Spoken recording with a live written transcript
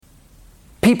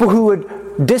People who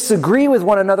would disagree with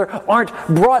one another aren't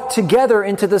brought together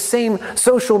into the same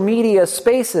social media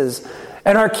spaces.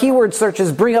 And our keyword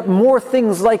searches bring up more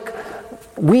things like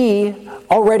we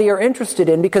already are interested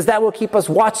in, because that will keep us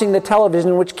watching the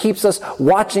television, which keeps us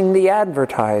watching the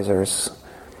advertisers.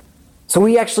 So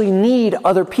we actually need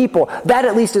other people. That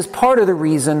at least is part of the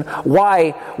reason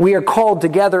why we are called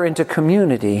together into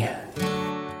community.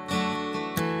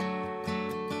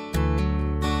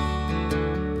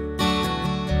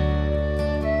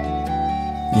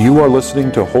 You are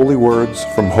listening to Holy Words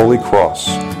from Holy Cross,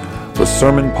 the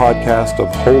sermon podcast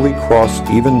of Holy Cross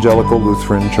Evangelical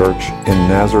Lutheran Church in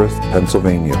Nazareth,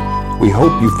 Pennsylvania. We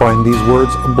hope you find these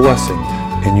words a blessing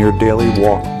in your daily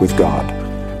walk with God.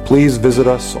 Please visit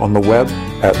us on the web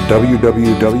at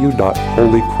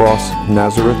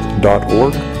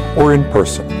www.holycrossnazareth.org or in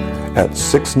person at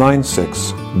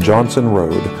 696 Johnson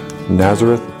Road,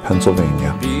 Nazareth,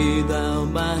 Pennsylvania. Be thou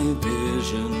my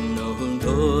vision, O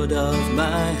Lord of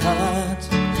my heart.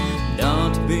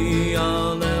 Not be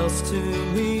all else to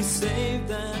me, save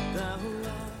that thou art.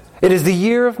 It is the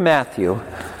year of Matthew,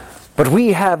 but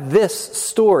we have this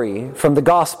story from the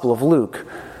Gospel of Luke.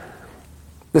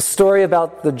 The story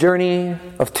about the journey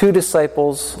of two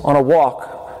disciples on a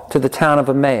walk to the town of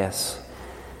Emmaus.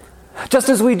 Just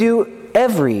as we do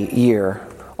every year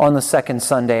on the second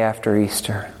Sunday after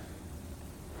Easter.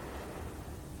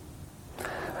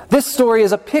 This story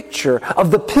is a picture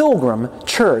of the pilgrim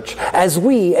church as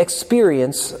we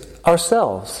experience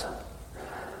ourselves.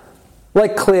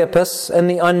 Like Cleopas and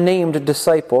the unnamed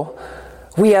disciple,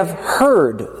 we have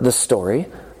heard the story,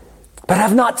 but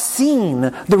have not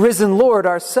seen the risen Lord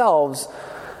ourselves,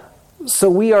 so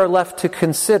we are left to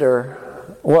consider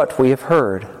what we have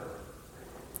heard.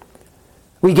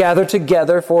 We gather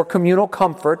together for communal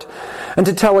comfort and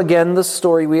to tell again the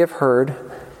story we have heard,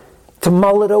 to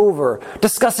mull it over,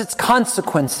 discuss its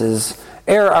consequences,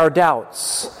 air our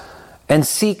doubts, and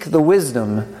seek the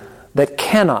wisdom that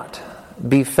cannot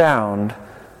be found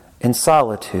in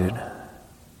solitude.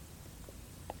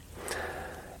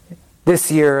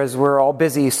 This year, as we're all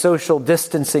busy social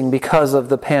distancing because of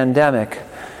the pandemic,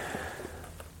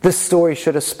 this story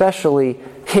should especially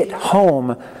hit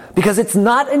home because it's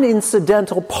not an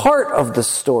incidental part of the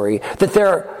story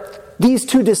that these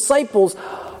two disciples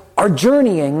are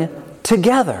journeying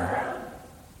together.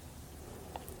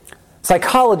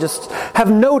 Psychologists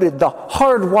have noted the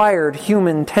hardwired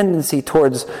human tendency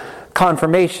towards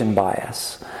confirmation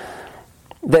bias.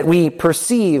 That we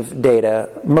perceive data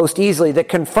most easily that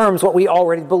confirms what we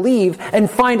already believe and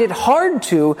find it hard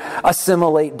to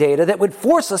assimilate data that would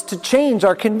force us to change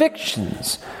our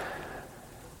convictions.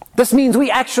 This means we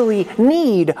actually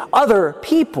need other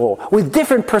people with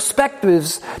different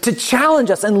perspectives to challenge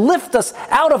us and lift us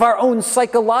out of our own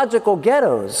psychological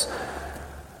ghettos.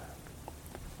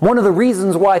 One of the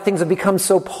reasons why things have become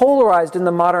so polarized in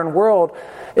the modern world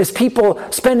is people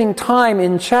spending time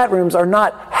in chat rooms are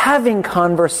not having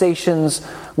conversations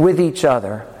with each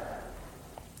other.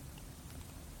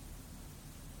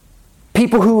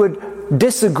 People who would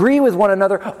disagree with one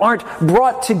another aren't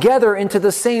brought together into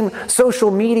the same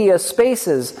social media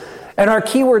spaces. And our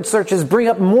keyword searches bring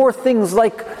up more things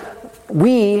like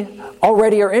we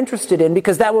already are interested in,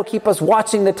 because that will keep us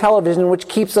watching the television, which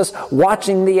keeps us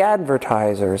watching the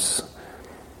advertisers.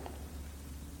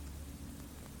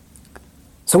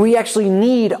 So we actually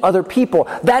need other people.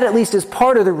 That at least is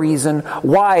part of the reason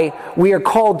why we are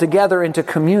called together into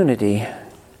community.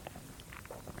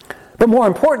 But more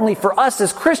importantly for us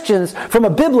as Christians, from a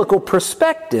biblical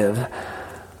perspective,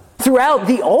 throughout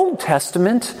the Old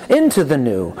Testament into the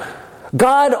New,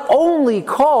 God only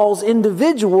calls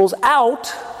individuals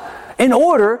out in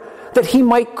order that He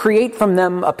might create from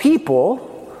them a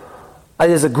people,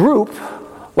 as a group,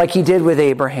 like He did with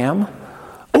Abraham,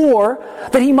 or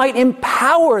that He might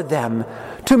empower them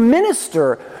to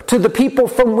minister to the people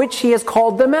from which He has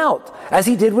called them out, as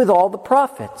He did with all the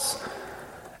prophets.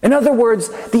 In other words,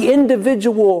 the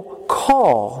individual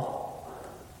call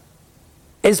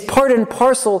is part and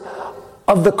parcel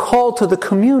of the call to the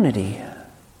community,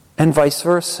 and vice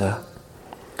versa.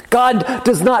 God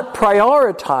does not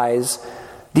prioritize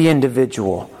the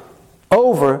individual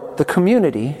over the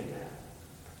community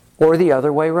or the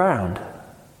other way around.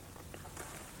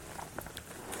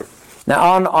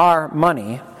 Now, on our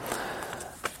money,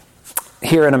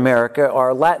 here in America,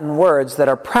 are Latin words that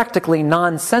are practically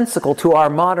nonsensical to our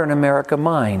modern America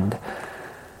mind.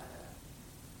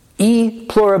 E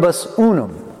pluribus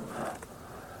unum,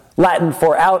 Latin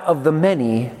for out of the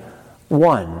many,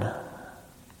 one.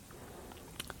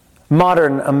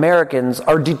 Modern Americans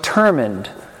are determined,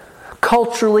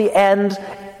 culturally and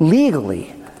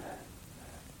legally,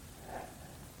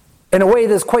 in a way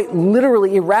that's quite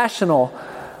literally irrational,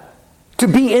 to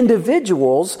be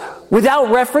individuals without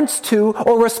reference to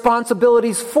or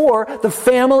responsibilities for the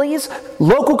families,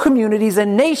 local communities,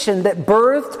 and nation that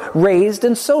birthed, raised,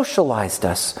 and socialized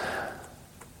us.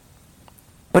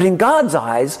 But in God's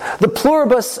eyes, the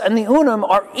pluribus and the unum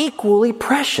are equally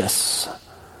precious,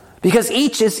 because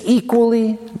each is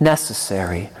equally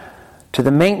necessary to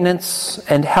the maintenance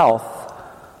and health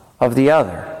of the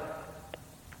other.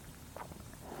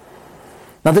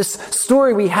 Now, this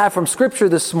story we have from Scripture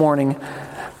this morning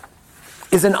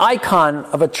is an icon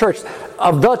of a church,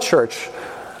 of the church,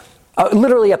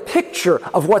 literally a picture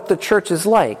of what the church is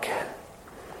like.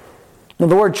 Now,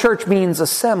 the word church means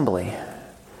assembly.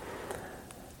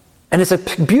 And it's a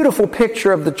beautiful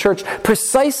picture of the church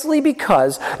precisely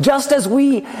because just as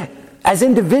we as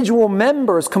individual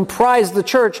members comprise the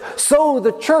church, so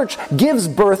the church gives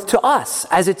birth to us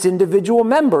as its individual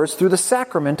members through the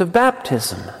sacrament of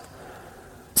baptism.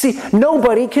 See,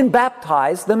 nobody can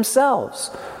baptize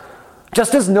themselves,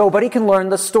 just as nobody can learn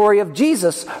the story of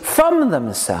Jesus from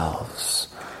themselves.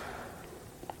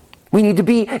 We need to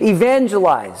be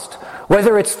evangelized,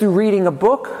 whether it's through reading a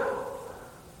book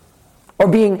or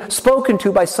being spoken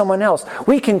to by someone else.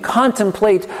 We can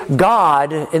contemplate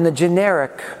God in the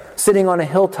generic, sitting on a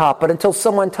hilltop, but until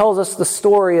someone tells us the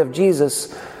story of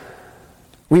Jesus,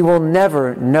 we will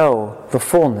never know the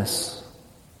fullness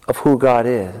of who God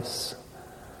is.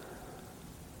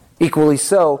 Equally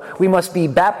so, we must be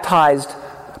baptized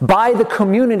by the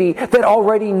community that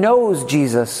already knows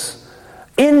Jesus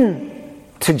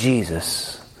into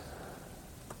Jesus.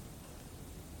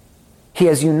 We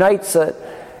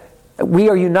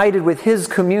are united with His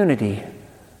community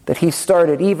that He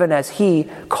started even as He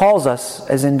calls us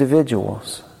as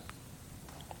individuals.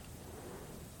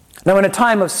 Now, in a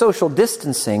time of social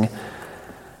distancing,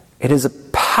 it is a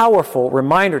powerful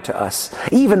reminder to us,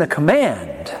 even a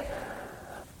command,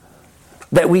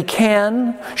 that we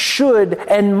can, should,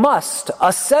 and must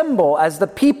assemble as the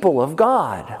people of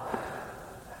God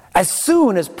as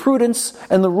soon as prudence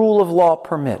and the rule of law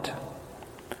permit.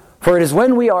 For it is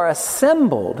when we are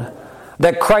assembled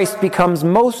that Christ becomes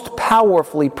most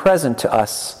powerfully present to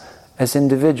us as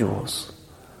individuals.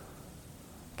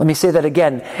 Let me say that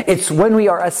again. It's when we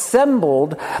are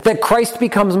assembled that Christ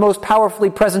becomes most powerfully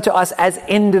present to us as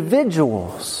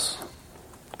individuals.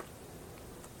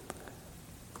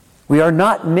 We are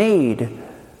not made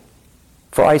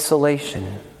for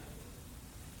isolation.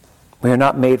 We are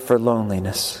not made for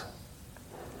loneliness.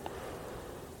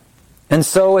 And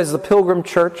so, as the Pilgrim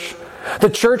Church, the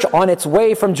church on its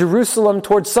way from Jerusalem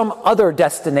towards some other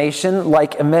destination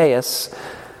like Emmaus,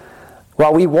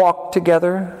 while we walk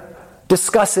together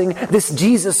discussing this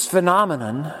Jesus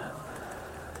phenomenon,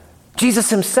 Jesus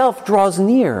Himself draws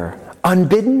near,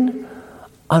 unbidden,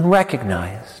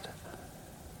 unrecognized,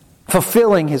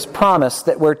 fulfilling His promise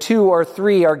that where 2 or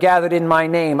 3 are gathered in my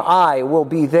name, I will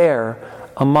be there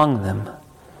among them.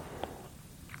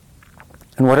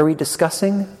 And what are we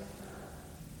discussing?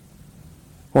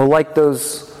 Well, like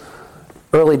those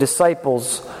early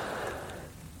disciples,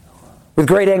 with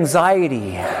great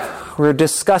anxiety, we're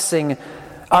discussing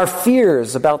our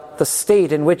fears about the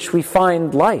state in which we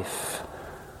find life,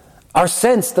 our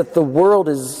sense that the world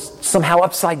is somehow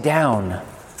upside down,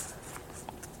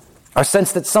 our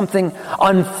sense that something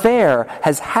unfair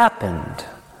has happened,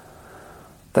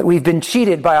 that we've been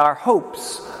cheated by our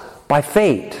hopes, by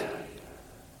fate,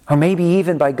 or maybe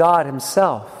even by God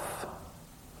Himself.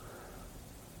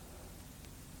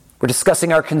 We're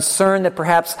discussing our concern that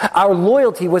perhaps our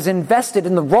loyalty was invested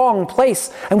in the wrong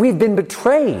place and we've been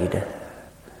betrayed.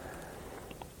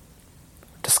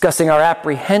 Discussing our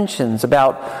apprehensions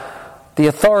about the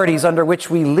authorities under which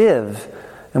we live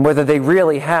and whether they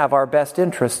really have our best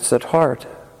interests at heart.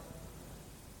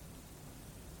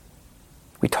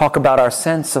 We talk about our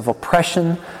sense of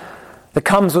oppression that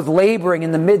comes with laboring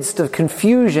in the midst of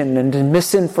confusion and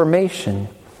misinformation.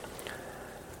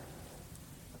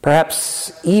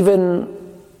 Perhaps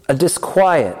even a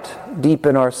disquiet deep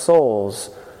in our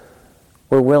souls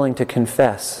we're willing to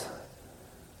confess.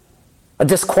 A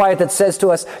disquiet that says to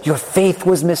us, your faith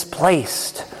was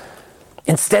misplaced.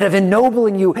 Instead of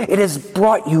ennobling you, it has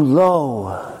brought you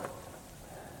low.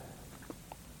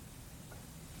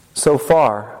 So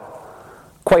far,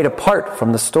 quite apart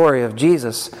from the story of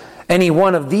Jesus, any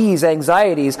one of these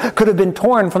anxieties could have been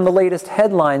torn from the latest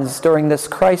headlines during this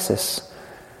crisis.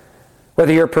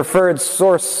 Whether your preferred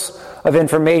source of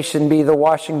information be the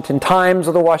Washington Times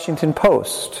or the Washington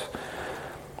Post,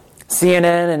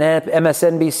 CNN and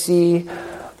MSNBC,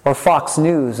 or Fox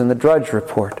News and the Drudge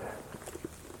Report.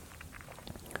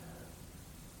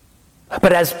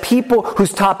 But as people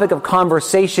whose topic of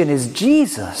conversation is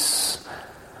Jesus,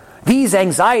 these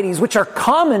anxieties, which are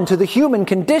common to the human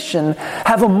condition,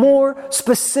 have a more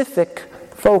specific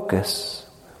focus.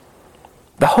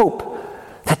 The hope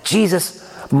that Jesus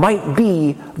might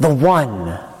be the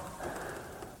one.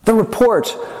 The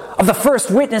report of the first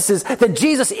witnesses that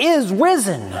Jesus is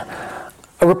risen.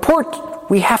 A report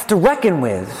we have to reckon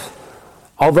with.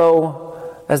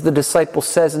 Although, as the disciple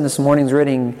says in this morning's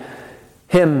reading,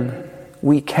 him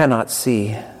we cannot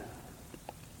see.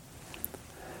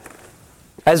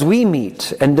 As we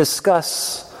meet and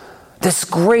discuss this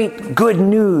great good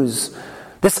news,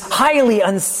 this highly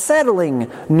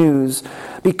unsettling news,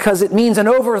 because it means an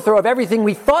overthrow of everything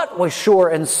we thought was sure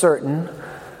and certain,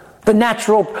 the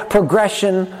natural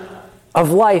progression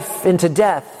of life into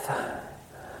death,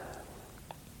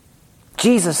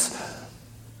 Jesus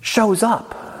shows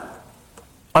up,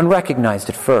 unrecognized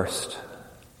at first.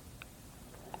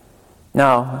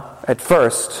 Now, at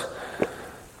first,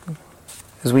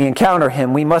 as we encounter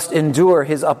him, we must endure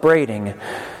his upbraiding,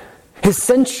 his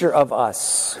censure of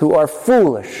us who are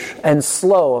foolish and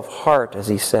slow of heart, as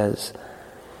he says.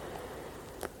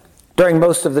 During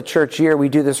most of the church year, we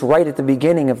do this right at the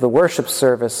beginning of the worship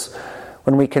service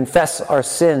when we confess our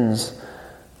sins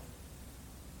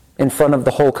in front of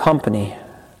the whole company.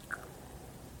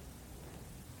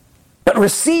 But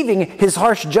receiving his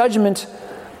harsh judgment,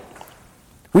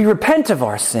 we repent of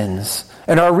our sins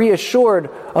and are reassured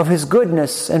of his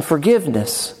goodness and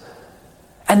forgiveness.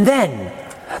 And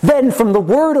then from the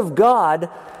Word of God,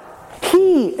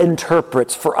 he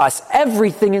interprets for us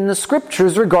everything in the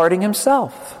Scriptures regarding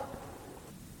himself.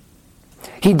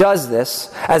 He does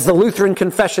this, as the Lutheran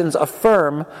confessions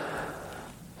affirm,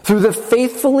 through the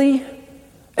faithfully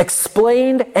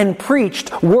explained and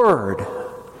preached Word,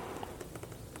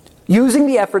 using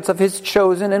the efforts of his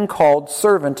chosen and called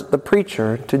servant, the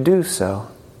preacher, to do so.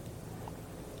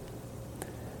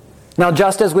 Now,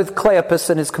 just as with Cleopas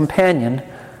and his companion,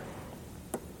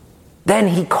 then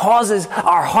he causes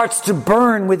our hearts to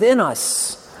burn within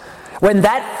us when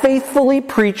that faithfully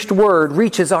preached word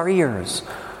reaches our ears,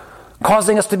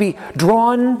 causing us to be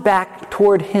drawn back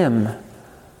toward him,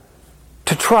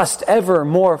 to trust ever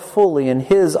more fully in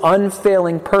his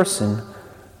unfailing person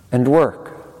and work.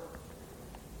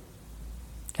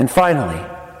 And finally,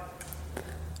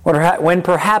 when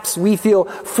perhaps we feel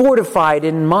fortified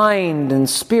in mind and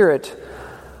spirit,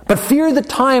 but fear the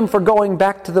time for going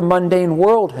back to the mundane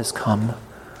world has come.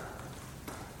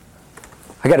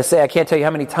 I got to say, I can't tell you how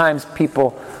many times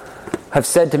people have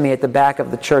said to me at the back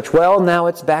of the church, well, now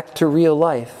it's back to real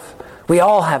life. We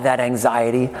all have that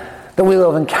anxiety that we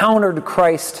will have encountered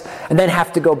Christ and then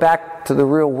have to go back to the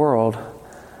real world,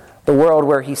 the world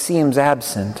where he seems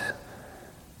absent,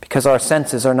 because our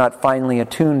senses are not finely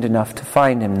attuned enough to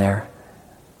find him there.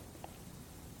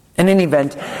 In any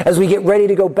event, as we get ready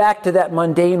to go back to that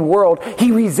mundane world,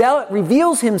 he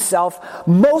reveals himself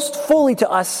most fully to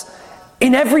us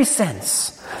in every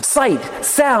sense: sight,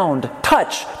 sound,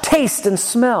 touch, taste, and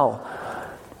smell,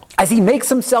 as he makes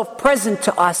himself present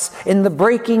to us in the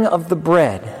breaking of the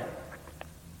bread.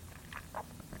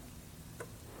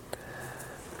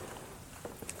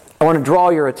 I want to draw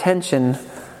your attention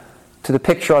to the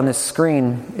picture on this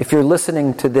screen. If you're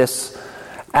listening to this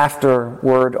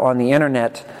afterward on the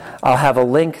internet, I'll have a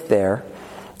link there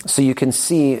so you can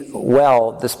see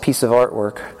well this piece of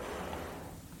artwork.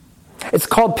 It's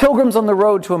called Pilgrims on the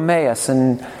Road to Emmaus,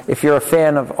 and if you're a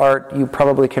fan of art, you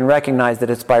probably can recognize that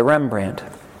it's by Rembrandt.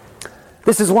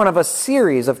 This is one of a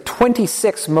series of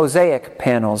 26 mosaic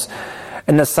panels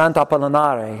in the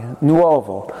Sant'Apollinare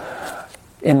Nuovo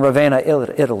in Ravenna,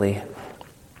 Italy.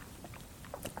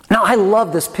 Now, I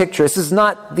love this picture. This is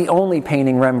not the only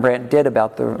painting Rembrandt did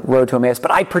about the road to Emmaus,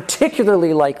 but I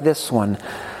particularly like this one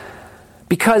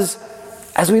because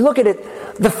as we look at it,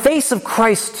 the face of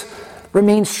Christ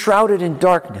remains shrouded in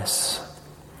darkness,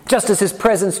 just as his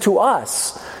presence to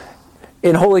us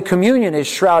in Holy Communion is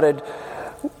shrouded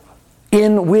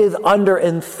in, with, under,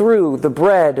 and through the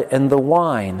bread and the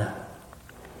wine.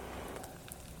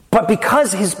 But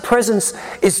because his presence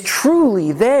is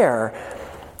truly there,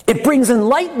 it brings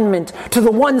enlightenment to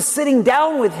the one sitting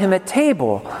down with him at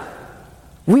table.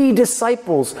 We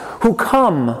disciples who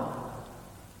come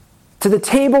to the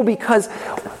table because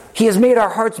he has made our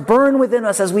hearts burn within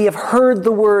us as we have heard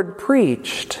the word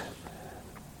preached.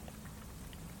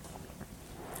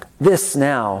 This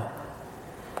now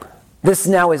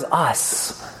is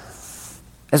us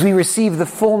as we receive the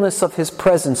fullness of his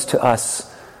presence to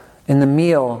us in the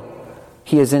meal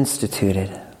he has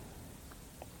instituted.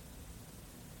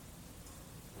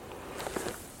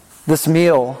 This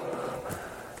meal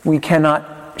we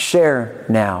cannot share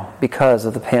now because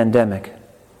of the pandemic.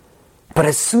 But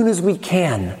as soon as we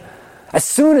can,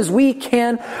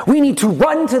 we need to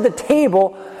run to the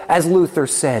table, as Luther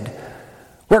said,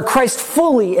 where Christ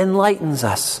fully enlightens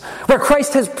us, where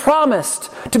Christ has promised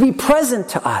to be present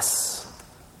to us.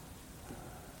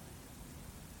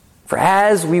 For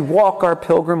as we walk our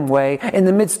pilgrim way in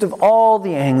the midst of all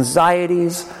the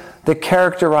anxieties that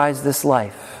characterize this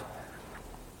life,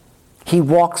 He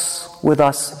walks with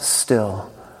us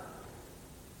still.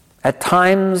 At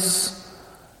times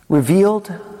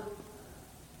revealed,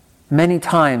 many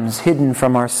times hidden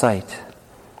from our sight.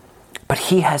 But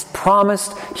He has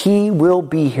promised He will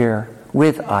be here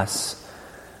with us,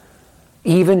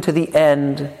 even to the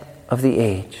end of the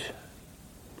age.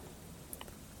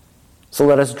 So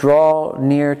let us draw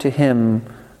near to Him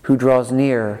who draws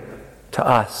near to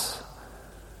us,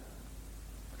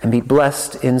 and be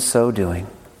blessed in so doing.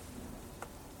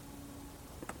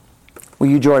 Will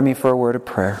you join me for a word of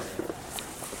prayer?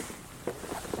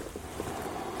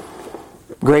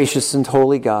 Gracious and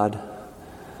holy God,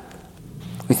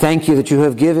 we thank You that You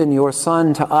have given Your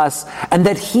Son to us, and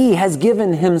that He has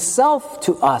given Himself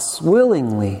to us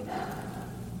willingly.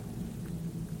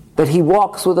 That He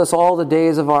walks with us all the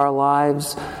days of our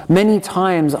lives, many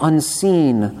times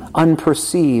unseen,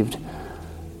 unperceived,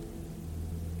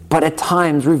 but at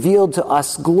times revealed to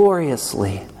us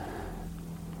gloriously.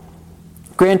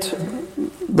 Grant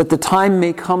that the time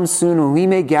may come soon when we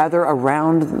may gather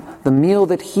around the meal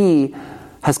that He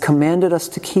has commanded us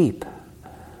to keep.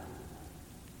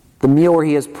 The meal where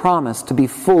He has promised to be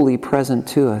fully present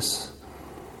to us.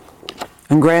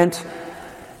 And grant,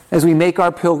 as we make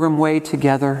our pilgrim way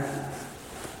together,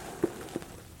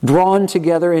 drawn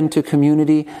together into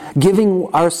community,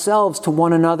 giving ourselves to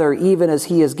one another even as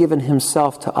He has given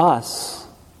Himself to us,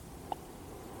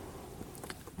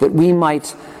 that we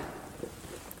might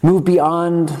move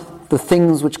beyond the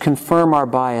things which confirm our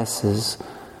biases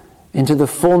into the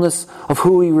fullness of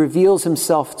who He reveals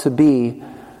Himself to be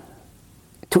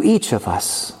to each of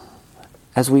us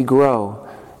as we grow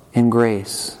in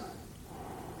grace.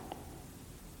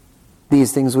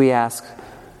 These things we ask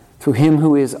through Him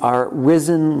who is our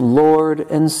risen Lord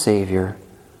and Savior,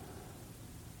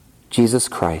 Jesus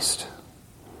Christ.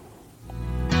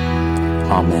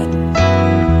 Amen.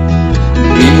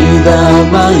 Be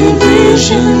Thou my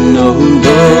vision, O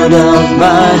Lord of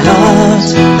my heart.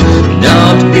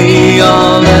 Not be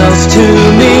all else to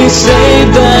me,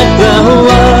 save that Thou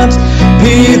art.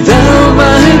 Be Thou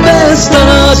my best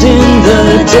thought in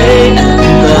the day and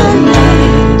the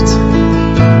night.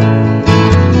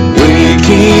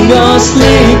 Waking or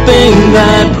sleeping,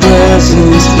 Thy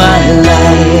presence my life.